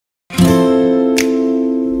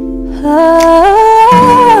Silk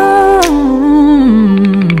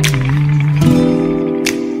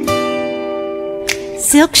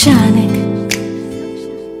shining.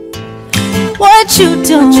 What you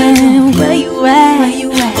doing? Where you at?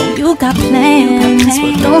 Oh, you got plans?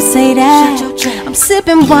 Well, don't say that. I'm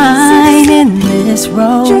sipping wine in this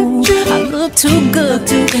road. I look too good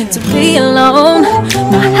to be alone.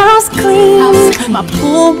 My house clean, my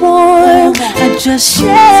pool warm. I just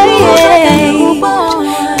shaved.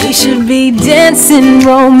 We should be dancing,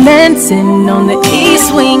 romancing on the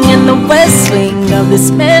east wing and the west wing of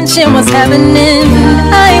this mansion. What's happening?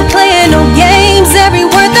 I ain't playing no games. Every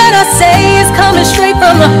word that I say is coming straight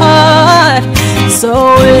from the heart.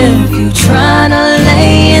 So if you tryna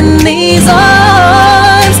lay in these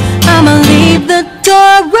arms, I'ma leave the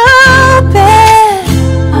door open.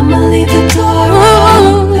 I'ma leave the door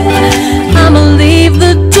open. I'ma leave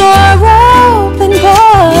the door open, boy.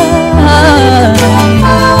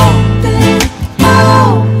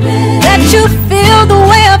 That you feel the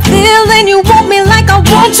way I feel and you want me like I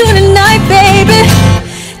want you tonight, baby.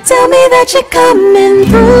 Tell me that you're coming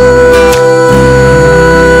through.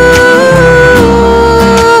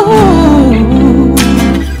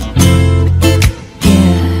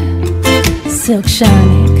 Silk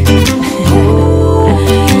shining.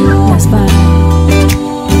 That's fine.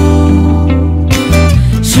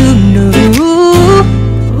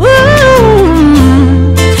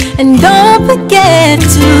 And don't forget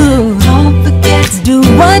to do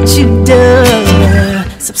what you do.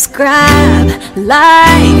 Subscribe,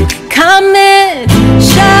 like, comment,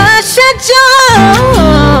 share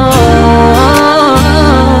Jones.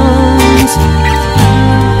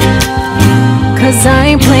 'Cause I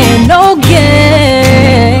ain't playing no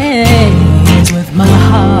games with my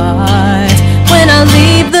heart. When I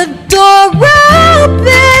leave the door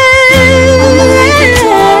open,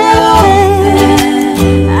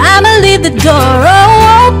 I'ma leave the door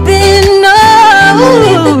open,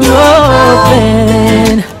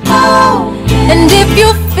 open. And if you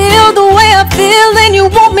feel the way I feel and you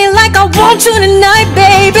want me like I want you tonight,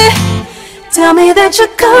 baby, tell me that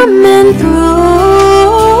you're coming through.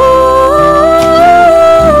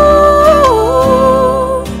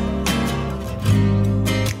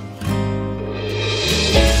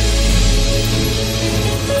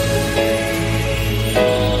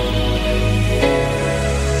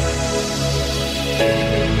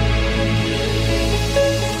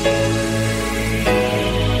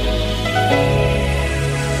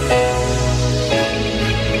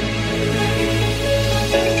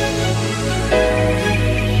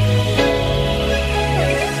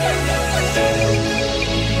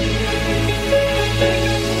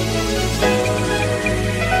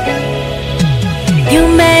 You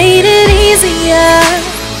made it easier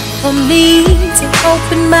for me to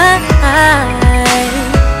open my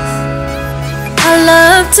eyes. I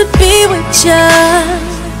love to be with you.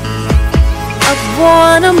 I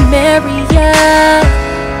wanna marry you.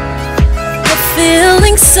 The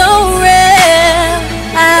feeling so rare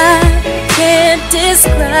I can't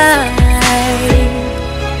describe.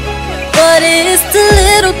 But it's the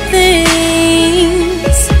little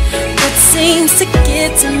things that seems to get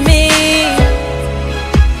to me.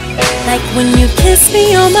 Like when you kiss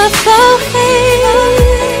me on my forehead,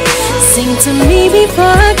 sing to me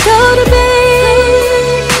before I go to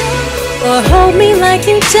bed, or hold me like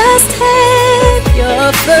you just had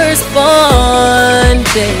your firstborn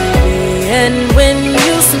baby. And when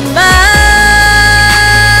you smile,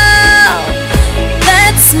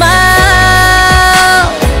 that smile,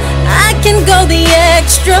 I can go the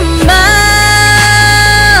extra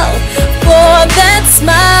mile for that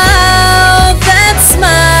smile, that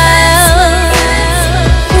smile.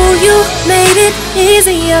 You made it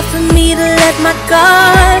easier for me to let my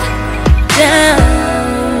guard down.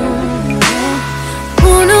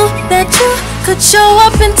 Who knew that you could show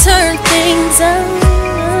up and turn things around?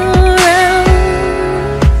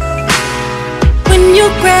 When you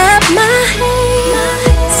grab my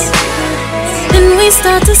hands, then we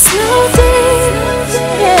start to slow down.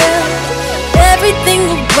 Yeah. Everything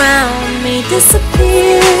around me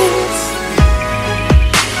disappears.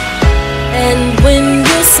 And when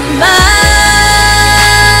you smile,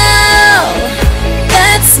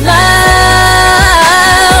 that smile,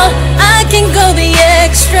 I can go the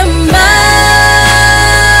extra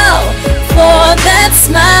mile for that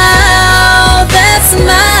smile, that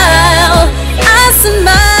smile. I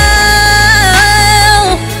smile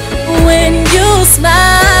when you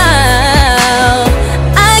smile.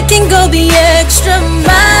 I can go the extra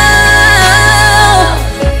mile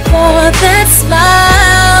for that smile.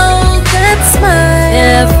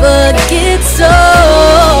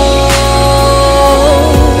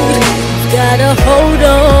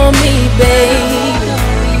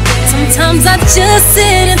 Just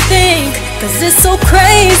sit and think, 'cause it's so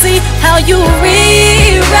crazy how you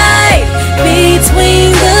rewrite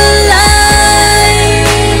between the lines.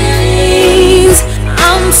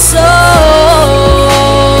 I'm sold.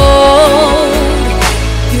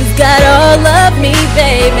 You've got all of me,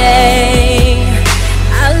 baby.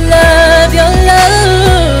 I love your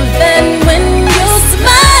love, and when you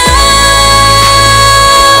smile,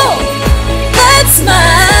 that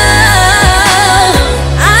smile,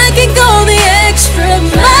 I can go the extra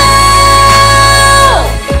mile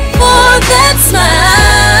for that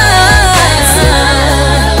smile.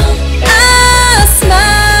 I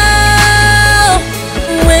smile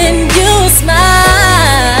when you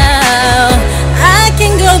smile. I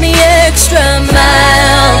can go the extra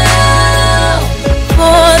mile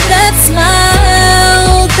for that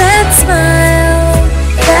smile, that smile,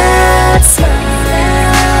 that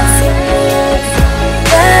smile,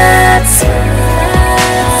 that smile,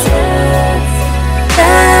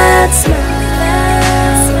 that smile,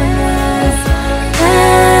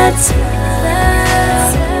 that smile,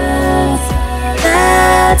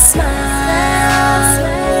 that smile,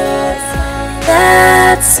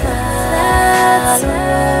 that smile,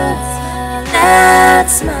 that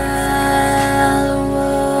smile,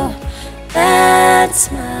 that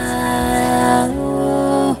smile.